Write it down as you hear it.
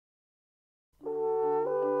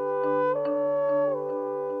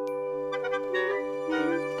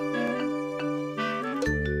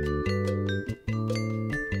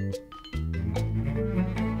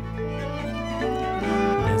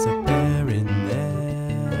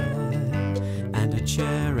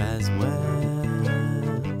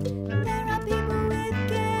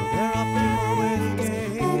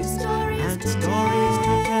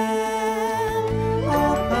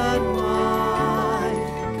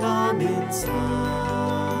inside.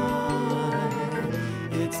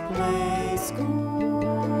 It's Play School.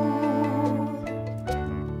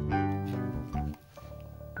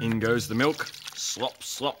 In goes the milk. Slop,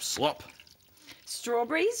 slop, slop.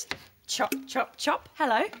 Strawberries. Chop, chop, chop.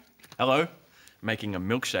 Hello. Hello. Making a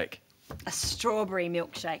milkshake. A strawberry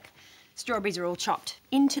milkshake. Strawberries are all chopped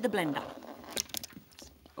into the blender.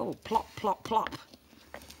 Oh, plop, plop, plop.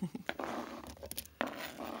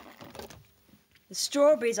 The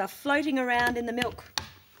strawberries are floating around in the milk.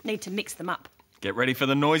 Need to mix them up. Get ready for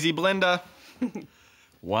the noisy blender.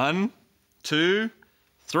 1, 2,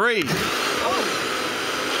 3. Oh!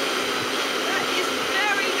 That is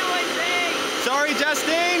very noisy! Sorry,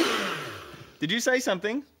 Justine! Did you say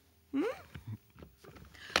something?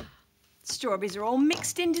 Strawberries are all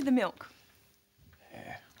mixed into the milk.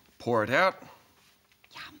 Yeah. Pour it out.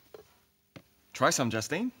 Yum. Try some,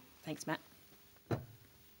 Justine. Thanks, Matt.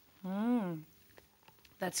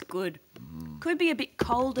 That's good. Could be a bit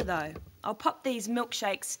colder though. I'll pop these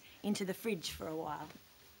milkshakes into the fridge for a while.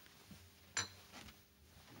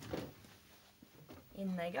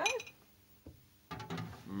 In they go.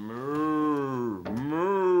 Moo,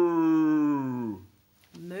 moo.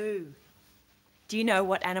 Moo. Do you know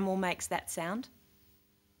what animal makes that sound?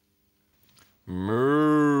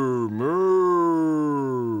 Moo,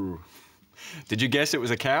 moo. Did you guess it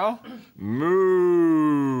was a cow?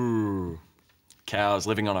 Moo. Cows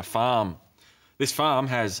living on a farm. This farm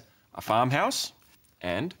has a farmhouse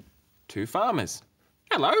and 2 farmers.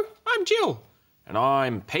 Hello, I'm Jill. And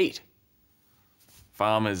I'm Pete.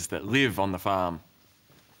 Farmers that live on the farm.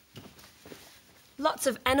 Lots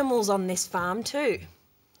of animals on this farm too.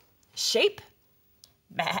 Sheep.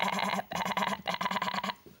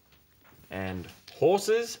 And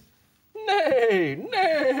horses. Neigh,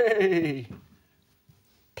 neigh.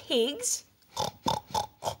 Pigs.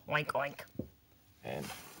 Oink, oink. And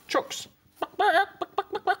chooks.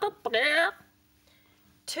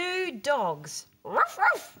 2 dogs. Ruff,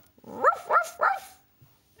 ruff. Ruff, ruff, ruff.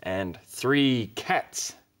 And 3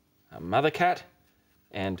 cats. A mother cat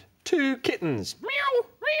and 2 kittens. Meow,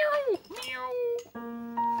 meow, meow.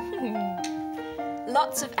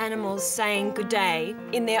 Lots of animals saying good day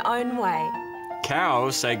in their own way.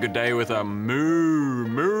 Cows say good day with a moo,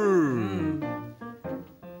 moo.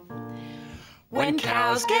 When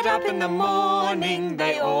cows get up in the morning,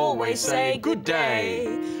 they always say good day.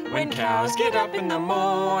 When cows get up in the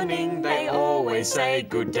morning, they always say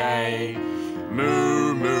good day.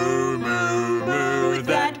 Moo, moo, moo, moo,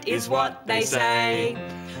 that is what they say.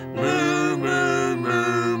 Moo, moo,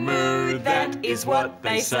 moo, moo, that is what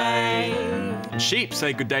they say. And sheep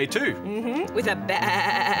say good day too. With a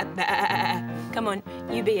ba, ba. Come on,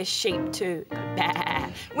 you be a sheep too. Ba.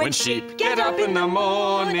 When sheep get up in the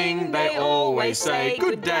morning, they always say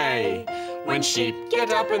good day. When sheep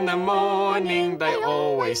get up in the morning, they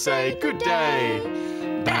always say good day.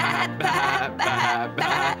 Ba, ba, ba,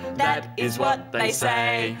 ba, that is what they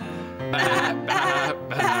say. Ba, ba,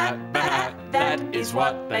 ba, ba, that is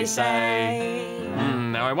what they say.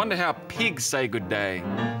 Now I wonder how pigs say good day.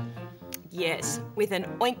 Yes, with an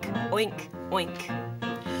oink, oink, oink.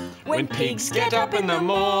 When pigs get up in the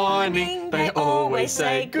morning, they always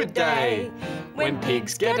say good day. When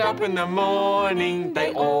pigs get up in the morning,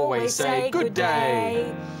 they always say good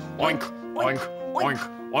day. Oink, oink, oink,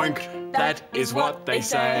 oink, that is what they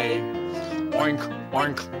say. Oink,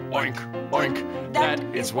 oink, oink, oink, that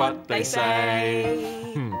is what they say.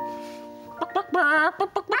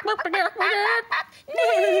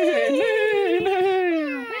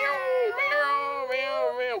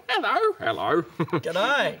 Hello, hello.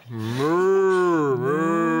 G'day.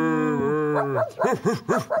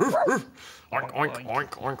 Oink, oink,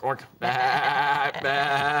 oink, oink, oink. Bah,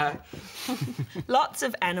 bah. Lots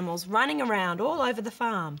of animals running around all over the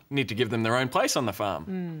farm. Need to give them their own place on the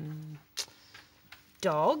farm.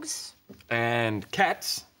 Dogs And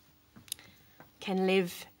cats. can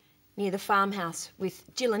live near the farmhouse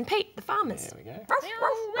with Jill and Pete, the farmers. There we go. Ruff,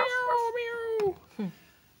 ruff, ruff, ruff.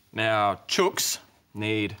 Now, chooks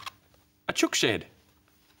need a chook shed.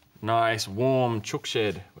 Nice, warm chook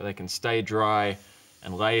shed where they can stay dry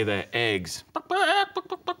and lay their eggs.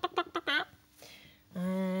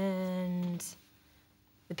 And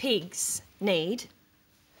the pigs need,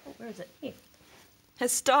 oh, where is it? Here. A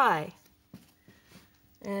sty.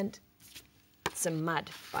 And some mud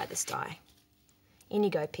by the sty. In you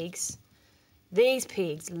go, pigs. These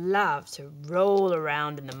pigs love to roll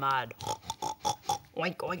around in the mud.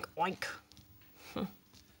 Oink, oink, oink.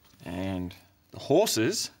 And the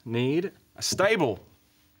horses need a stable.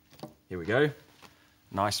 Here we go.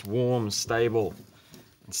 Nice warm stable.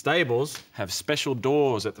 And stables have special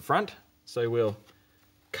doors at the front, so we'll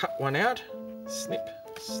cut one out. Snip,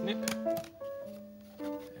 snip.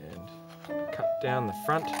 And cut down the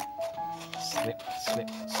front. Snip, snip,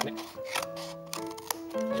 snip.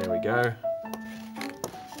 There we go.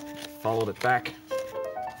 Fold it back.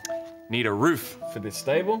 Need a roof for this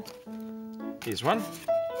stable. Here's one.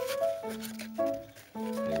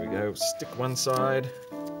 There we go. Stick one side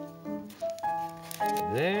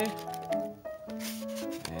there.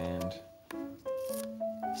 And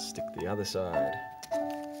stick the other side.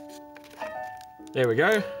 There we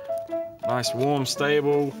go. Nice warm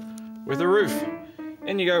stable with a roof.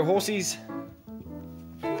 In you go, horsies.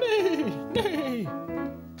 Nay, nay.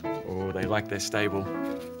 Oh, they like their stable.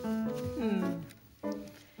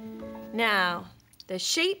 Now, the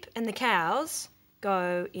sheep and the cows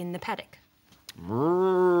go in the paddock.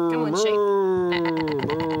 Moo, Come on, sheep.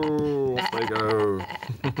 moo. Off they go.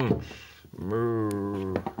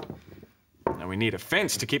 Moo. Now we need a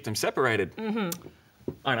fence to keep them separated.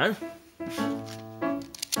 I know.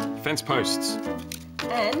 Fence posts.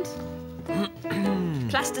 And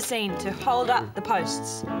plasticine to hold up the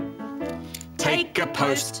posts. Take a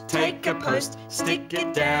post, stick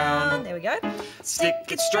it down. There we go. Stick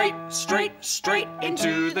it straight, straight, straight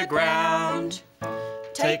into the ground.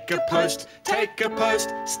 Take a post, stick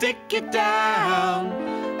it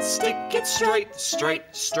down. Stick it straight, straight,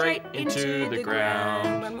 straight into the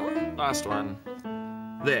ground. One more. Last one.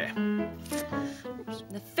 There.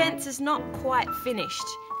 The fence is not quite finished.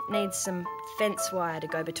 It needs some fence wire to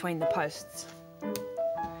go between the posts.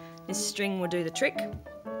 This string will do the trick.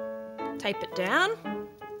 Tape it down.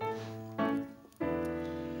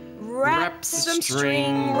 Wrap some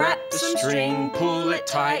string, pull it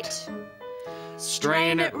tight.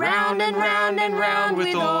 Strain it round and round and round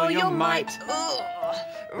with all your might. Ugh.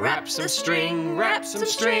 Wrap some string,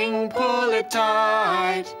 pull it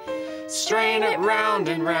tight. Strain it round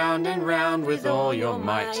and round and round with all your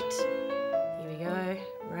might. Here we go.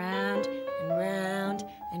 Round and round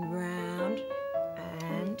and round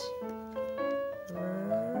and round.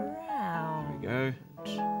 There we go.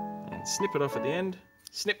 And snip it off at the end.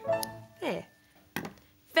 Snip. There.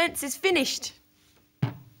 Fence is finished.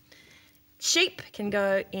 Sheep can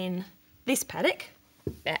go in this paddock.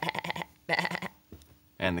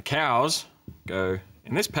 And the cows go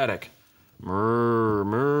in this paddock. Moo,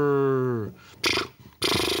 moo.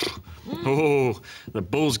 Oh, the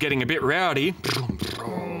bull's getting a bit rowdy.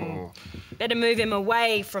 Better move him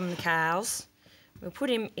away from the cows. We'll put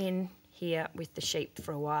him in here with the sheep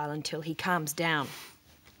for a while until he calms down.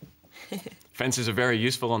 Fences are very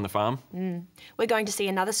useful on the farm. We're going to see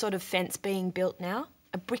another sort of fence being built now.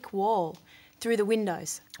 A brick wall through the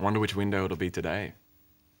windows. I wonder which window it'll be today.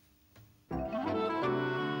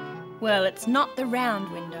 Well, it's not the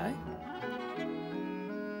round window.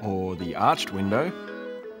 Or the arched window.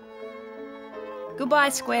 Goodbye,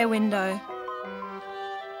 square window.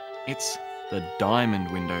 It's the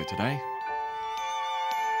diamond window today.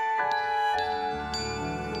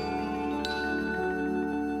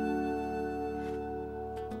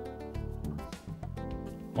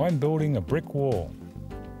 I'm building a brick wall.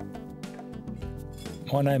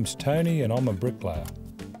 My name's Tony and I'm a bricklayer.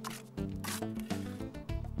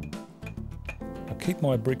 I keep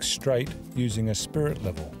my bricks straight using a spirit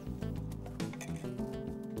level.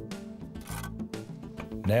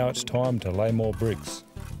 Now it's time to lay more bricks.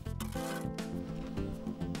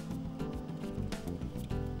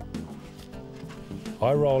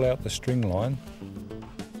 I roll out the string line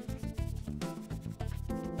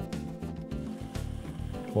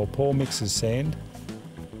while Paul mixes sand,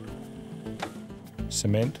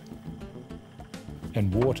 cement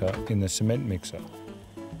and water in the cement mixer.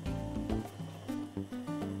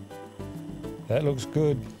 That looks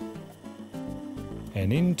good.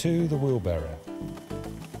 And into the wheelbarrow.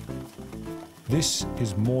 This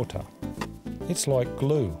is mortar. It's like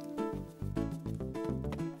glue.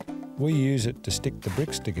 We use it to stick the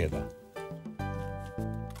bricks together.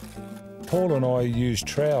 Paul and I use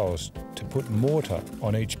trowels to put mortar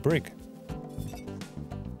on each brick.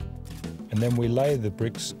 And then we lay the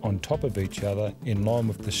bricks on top of each other in line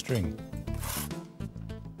with the string.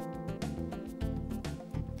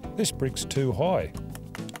 This brick's too high.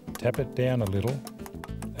 Tap it down a little.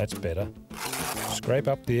 That's better. Scrape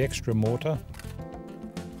up the extra mortar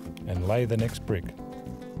and lay the next brick.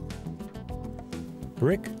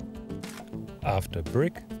 Brick after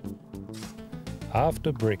brick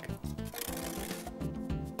after brick.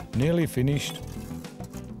 Nearly finished.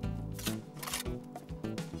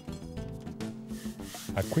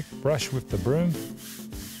 A quick brush with the broom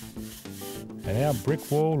and our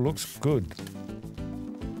brick wall looks good.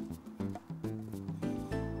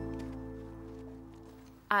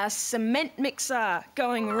 a cement mixer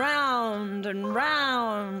going round and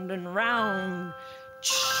round and round.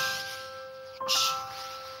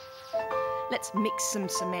 Let's mix some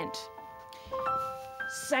cement.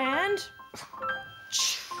 Sand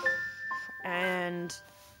and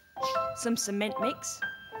some cement mix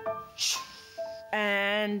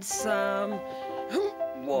and some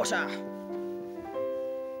water.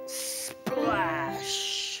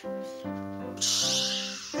 Splash.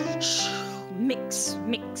 Mix,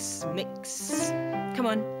 mix, mix. Come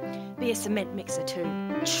on, be a cement mixer too.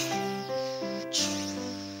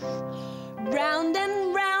 Round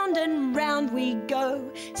and round and round we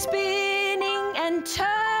go, spinning and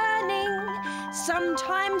turning,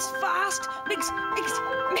 sometimes fast, mix, mix,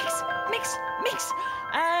 mix, mix, mix,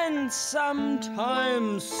 and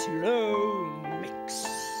sometimes slow, mix,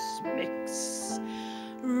 mix.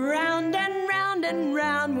 Round and round and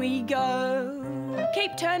round we go.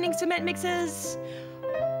 Keep turning, cement mixers.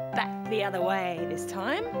 Back the other way this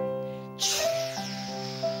time.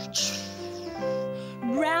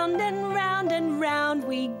 Round and round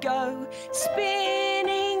we go,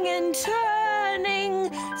 spinning and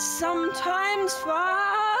turning, sometimes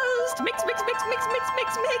fast. Mix, mix, mix, mix, mix,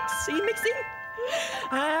 mix, mix. See, mixing?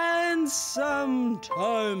 And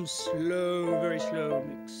sometimes slow, very slow.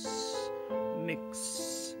 Mix,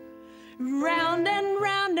 mix. Round and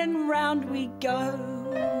round we go.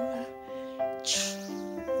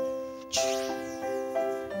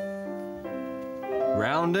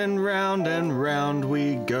 Round and round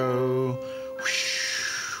we go.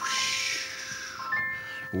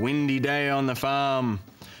 Windy day on the farm.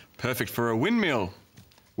 Perfect for a windmill.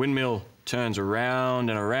 Windmill turns around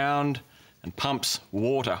and around and pumps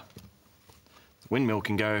water. The windmill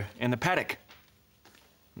can go in the paddock.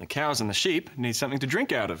 And the cows and the sheep need something to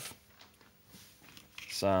drink out of.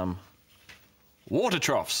 Some water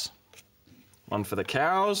troughs. One for the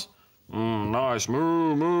cows. Nice,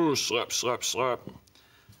 moo, moo, slurp, slurp, slurp.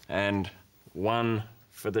 And one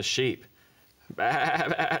for the sheep. Bah,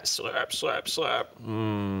 bah, slurp, slurp,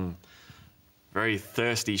 slurp. Very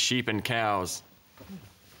thirsty sheep and cows.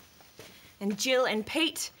 And Jill and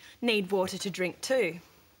Pete need water to drink too.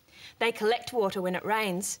 They collect water when it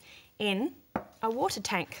rains in a water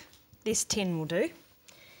tank. This tin will do.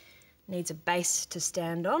 Needs a base to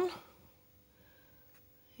stand on.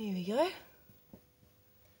 Here we go.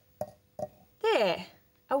 There,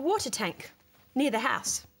 a water tank near the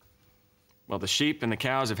house. Well, the sheep and the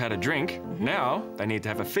cows have had a drink. Now they need to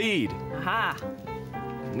have a feed. Aha.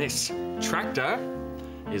 And this tractor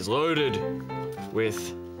is loaded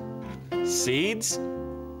with seeds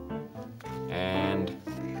and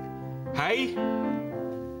hay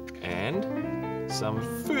and some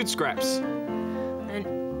food scraps.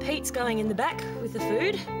 And Pete's going in the back with the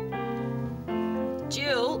food.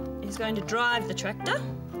 Jill is going to drive the tractor.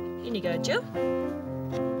 In you go, Jill.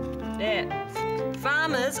 There.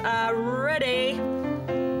 Farmers are ready.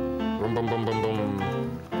 Boom, boom, boom, boom,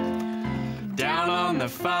 boom. Down on the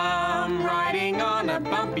farm, riding on a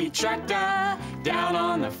bumpy tractor. Down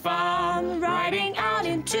on the farm, riding out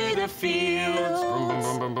into the fields. Boom, boom,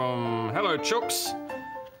 boom, boom, boom. Hello, chooks.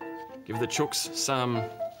 Give the chooks some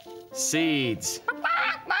seeds.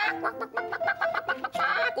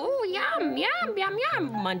 Oh, yum, yum, yum,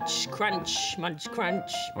 yum. Munch, crunch, munch,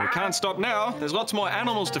 crunch. We can't stop now. There's lots more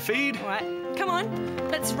animals to feed. All right, come on.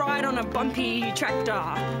 Let's ride on a bumpy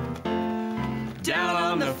tractor. Down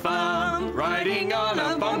on the farm, riding on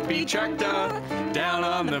a bumpy tractor. Down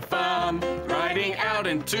on the farm, riding out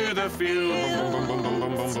into the field. Boom, boom, boom,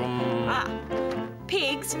 boom, boom, boom. Ah,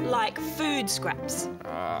 pigs like food scraps.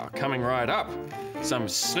 Coming right up. Some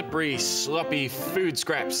slippery, sloppy food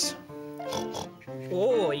scraps.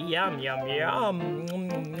 Oh, yum, yum,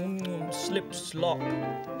 yum. Slip, slop.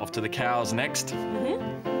 Off to the cows next.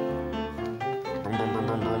 Boom, boom, boom,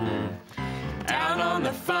 boom, boom. Down on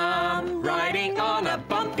the farm, riding on a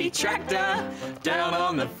bumpy tractor. Down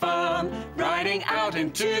on the farm, riding out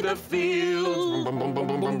into the fields. Boom, boom, boom,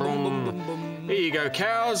 boom, boom, boom, boom. Here you go,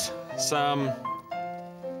 cows. Some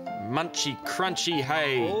munchy, crunchy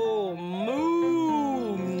hay. Oh, moo.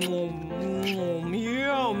 Yum,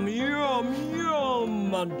 yum, yum.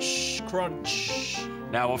 Munch, crunch.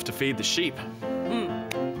 Now off to feed the sheep.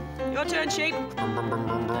 Your turn, sheep. Boom, boom, boom,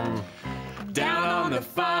 boom, boom. Down on the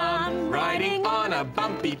farm, riding on a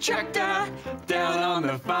bumpy tractor. Down on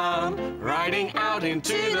the farm, riding out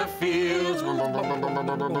into the fields. Boom, boom, boom, boom, boom,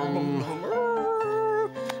 boom, boom,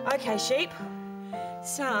 boom. Okay, sheep.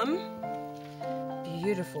 Some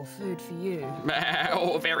beautiful food for you.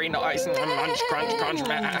 Oh, very nice. Munch, crunch, crunch.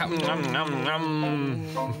 Nom, nom, nom.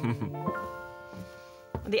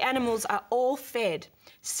 The animals are all fed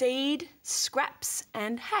seed, scraps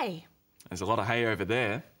and hay. There's a lot of hay over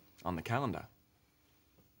there on the calendar.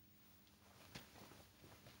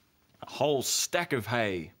 A whole stack of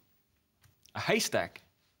hay. A haystack.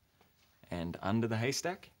 And under the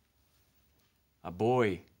haystack, a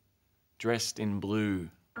boy dressed in blue.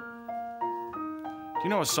 Do you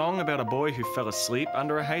know a song about a boy who fell asleep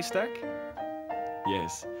under a haystack?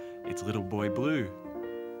 Yes, it's Little Boy Blue.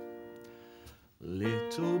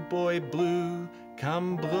 Little boy blue,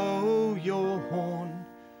 come blow your horn.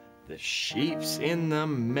 The sheep's in the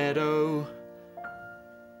meadow.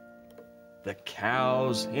 The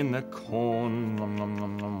cow's in the corn. Nom, nom,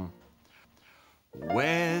 nom, nom.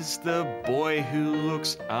 Where's the boy who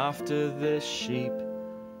looks after the sheep?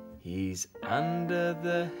 He's under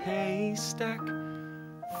the haystack,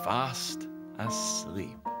 fast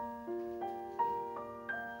asleep.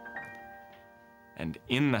 And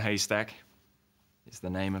in the haystack is the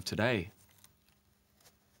name of today.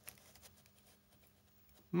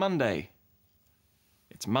 Monday.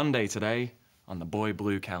 It's Monday today on the Boy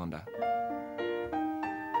Blue calendar.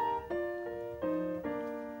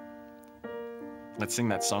 Let's sing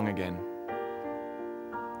that song again.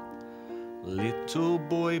 Little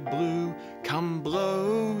boy blue, come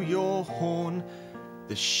blow your horn.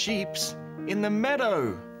 The sheep's in the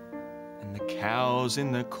meadow and the cow's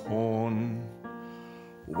in the corn.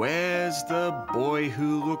 Where's the boy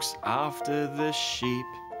who looks after the sheep?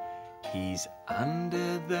 He's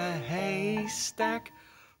under the haystack,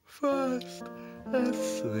 fast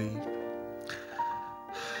asleep.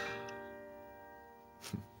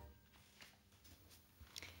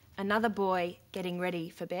 Another boy getting ready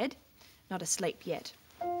for bed, not asleep yet.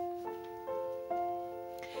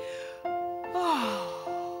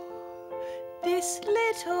 Oh, this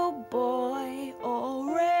little boy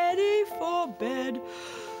all ready for bed.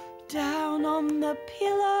 Down on the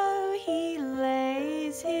pillow he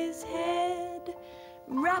lays his head,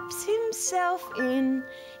 wraps himself in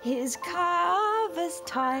his covers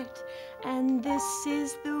tight, and this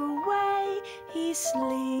is the way he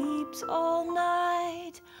sleeps all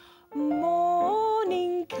night.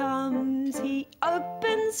 Morning comes, he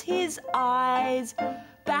opens his eyes,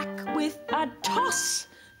 back with a toss,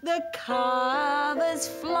 the covers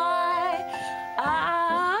fly.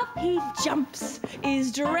 Up he jumps,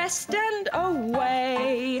 is dressed and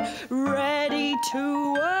away, ready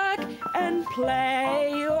to work and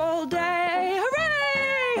play all day.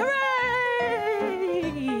 Hooray!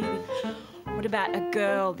 Hooray! What about a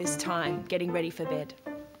girl this time, getting ready for bed?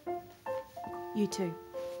 You too.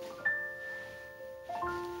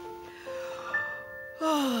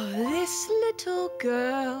 Oh, this little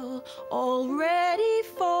girl all ready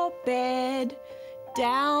for bed.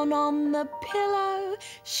 Down on the pillow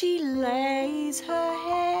she lays her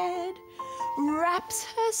head, wraps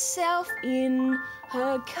herself in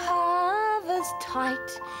her covers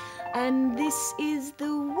tight, and this is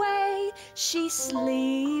the way she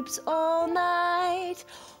sleeps all night.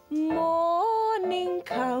 Morning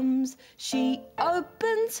comes, she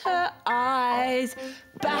opens her eyes,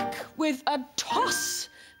 back with a toss,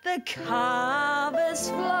 the covers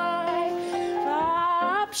fly.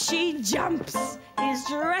 Up she jumps, is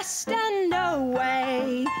dressed and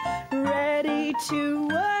away, ready to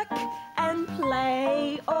work and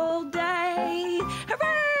play all day.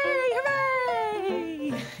 Hooray!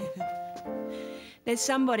 Hooray! There's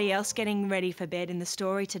somebody else getting ready for bed in the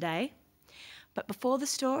story today. But before the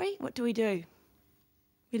story, what do?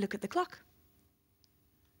 We look at the clock.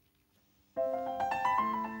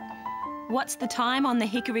 What's the time on the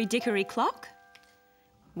hickory-dickory clock?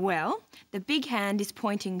 Well, the big hand is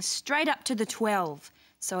pointing straight up to the 12,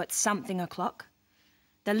 so it's something o'clock.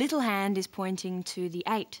 The little hand is pointing to the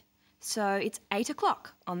 8, so it's 8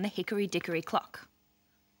 o'clock on the hickory-dickory clock.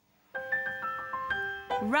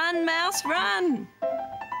 Run, mouse, run!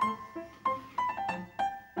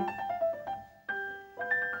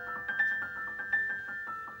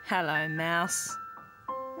 Hello, mouse.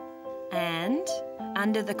 And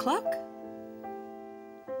under the clock?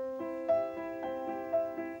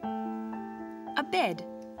 A bed.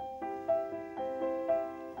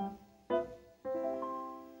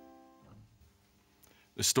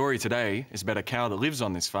 The story today is about a cow that lives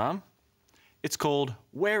on this farm. It's called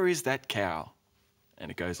Where Is That Cow?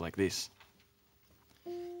 And it goes like this.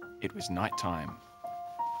 It was night time,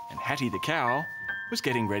 and Hattie the cow was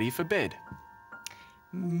getting ready for bed.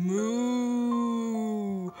 Moo!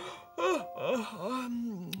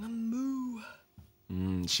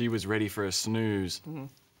 Moo. She was ready for a snooze.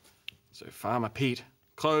 So Farmer Pete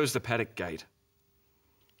closed the paddock gate.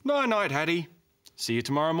 Night-night, Hattie. See you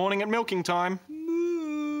tomorrow morning at milking time.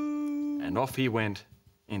 Moo. And off he went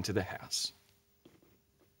into the house.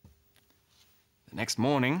 The next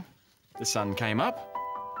morning, the sun came up,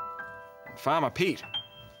 and Farmer Pete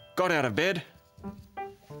got out of bed,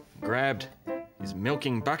 grabbed his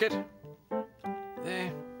milking bucket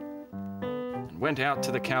there, and went out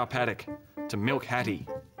to the cow paddock to milk Hattie.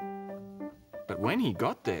 But when he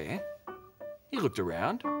got there, he looked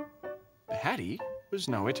around, but Hattie was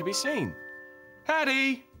nowhere to be seen.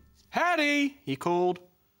 "Hattie! Hattie!" he called,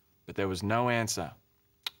 but there was no answer.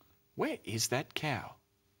 Where is that cow?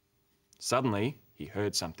 Suddenly, he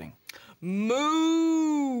heard something.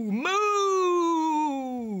 Moo! Moo!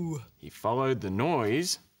 He followed the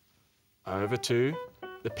noise over to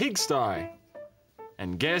the pigsty.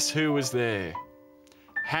 And guess who was there?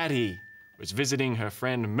 Hattie was visiting her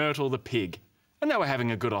friend Myrtle the pig, and they were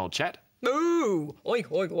having a good old chat. Moo! Oink,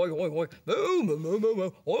 oink, oink, oink, oink. Moo, moo, moo, moo,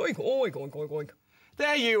 moo. Oink, oink, oink, oink, oink.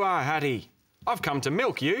 "There you are, Hattie. I've come to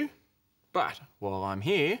milk you. But while I'm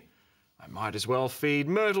here, I might as well feed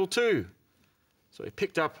Myrtle too." So he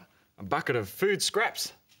picked up a bucket of food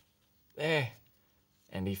scraps. There.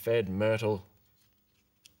 And he fed Myrtle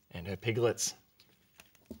and her piglets.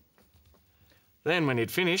 Then when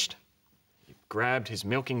he'd finished, he grabbed his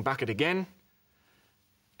milking bucket again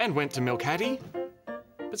and went to milk Hattie.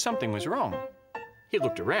 But something was wrong. He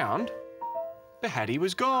looked around, but Hattie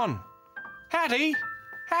was gone. "Hattie!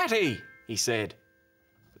 Hattie!" he said.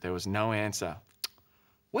 But there was no answer.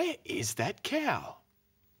 Where is that cow?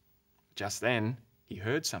 Just then, he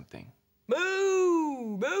heard something.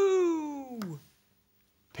 Moo! Moo!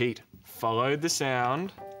 Pete followed the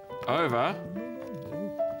sound over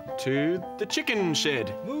to the chicken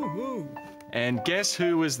shed. Moo, moo. And guess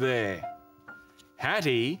who was there?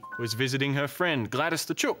 Hattie was visiting her friend Gladys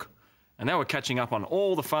the chook, and they were catching up on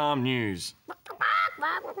all the farm news.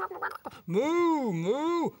 Moo,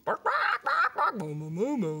 moo. Moo, moo,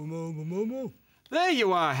 moo, moo, moo, moo, moo. "There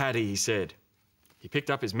you are, Hattie," he said. He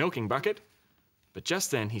picked up his milking bucket, but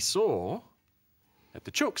just then he saw that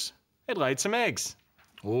the chooks had laid some eggs.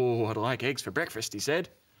 "Oh, I'd like eggs for breakfast," he said.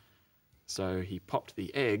 So he popped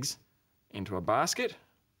the eggs into a basket.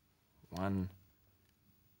 1,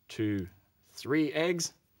 2, 3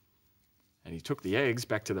 eggs. And he took the eggs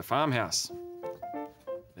back to the farmhouse.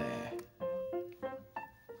 There.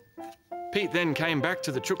 Pete then came back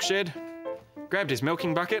to the chook shed, grabbed his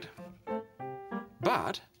milking bucket,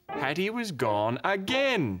 but Hattie was gone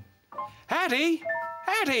again. "Hattie!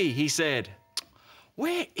 Hattie!" he said.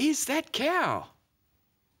 "Where is that cow?"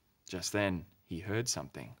 Just then, he heard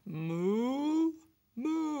something. Moo,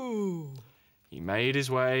 moo. He made his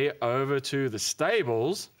way over to the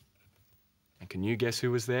stables, and can you guess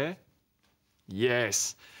who was there?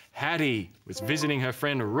 Yes, Hattie was visiting her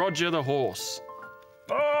friend Roger the horse.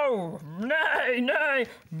 Oh, nay, nay.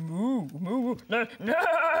 Moo, moo. Nay,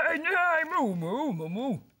 nay, nay. Moo, moo, moo,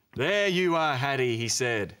 moo. "There you are, Hattie," he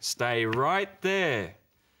said. "Stay right there."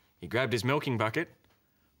 He grabbed his milking bucket,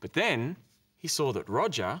 but then he saw that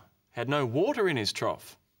Roger had no water in his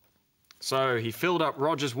trough. So he filled up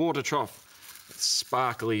Roger's water trough with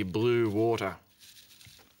sparkly blue water.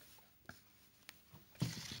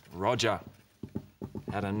 Roger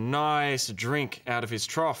had a nice drink out of his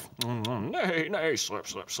trough. "Nay, nay, slurp,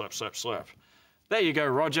 slurp, slurp, slurp, slurp." "There you go,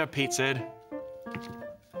 Roger," Pete said.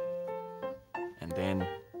 And then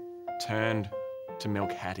turned to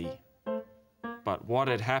milk Hattie. But what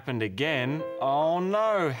had happened again? Oh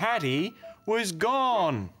no, Hattie was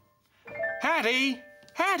gone. "Hattie!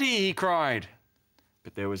 Hattie!" he cried.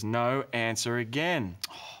 But there was no answer again.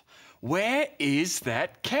 Where is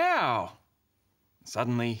that cow?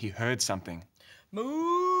 Suddenly he heard something.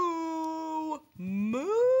 Moo,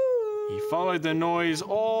 moo. He followed the noise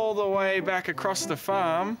all the way back across the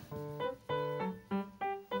farm.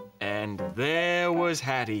 And there was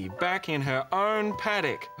Hattie, back in her own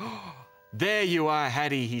paddock. "There you are,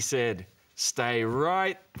 Hattie," he said. "Stay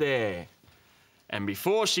right there." And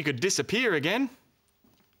before she could disappear again,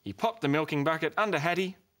 he popped the milking bucket under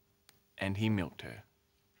Hattie and he milked her.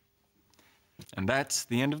 And that's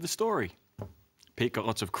the end of the story. Pete got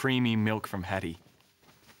lots of creamy milk from Hattie.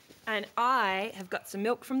 And I have got some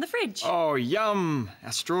milk from the fridge. Oh, yum!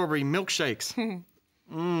 Our strawberry milkshakes.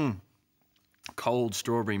 Cold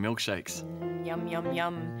strawberry milkshakes. Yum, yum,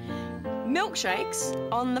 yum. Milkshakes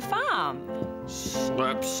on the farm.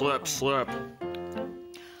 Slurp, slurp, slurp.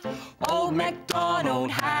 Old MacDonald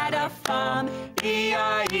had a farm,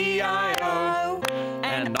 E-I-E-I-O.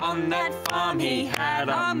 And on that farm he had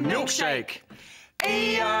a milkshake.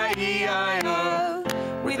 E-I-E-I-O.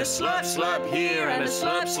 With a slurp, slurp here and a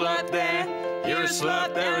slurp, slurp there. Here a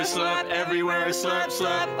slurp, there a slurp, everywhere a slurp,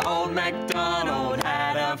 slurp. Old MacDonald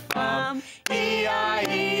had a farm.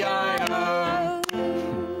 E-I-E-I-O.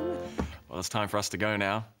 it's time for us to go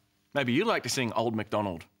now. Maybe you'd like to sing Old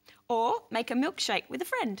MacDonald. Or make a milkshake with a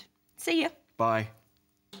friend. See ya. Bye.